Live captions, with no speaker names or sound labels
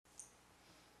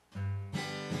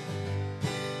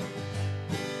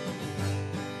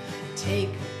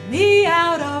Take me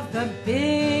out of the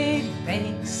big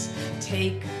banks,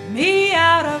 take me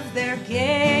out of their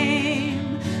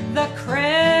game. The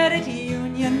credit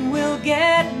union will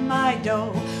get my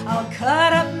dough. I'll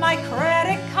cut up my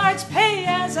credit cards, pay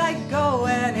as I go,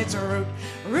 and it's root,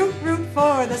 root, root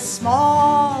for the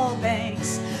small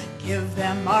banks. Give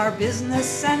them our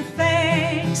business and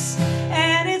thanks.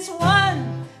 And it's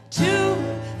 1, 2,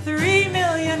 3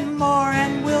 million more,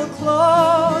 and we'll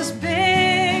close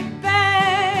big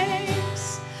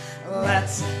banks.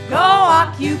 Let's go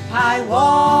occupy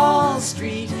Wall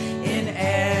Street in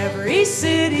every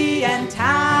city and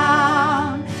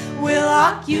town. We'll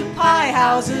occupy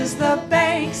houses the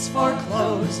banks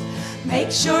foreclose.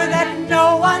 Make sure that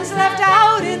no one's left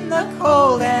out in the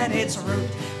cold. And it's root,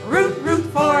 root, root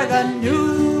for the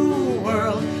new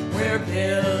world we're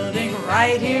building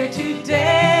right here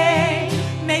today.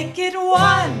 Make it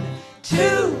 1,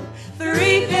 2,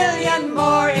 3 billion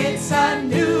more. It's a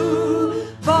new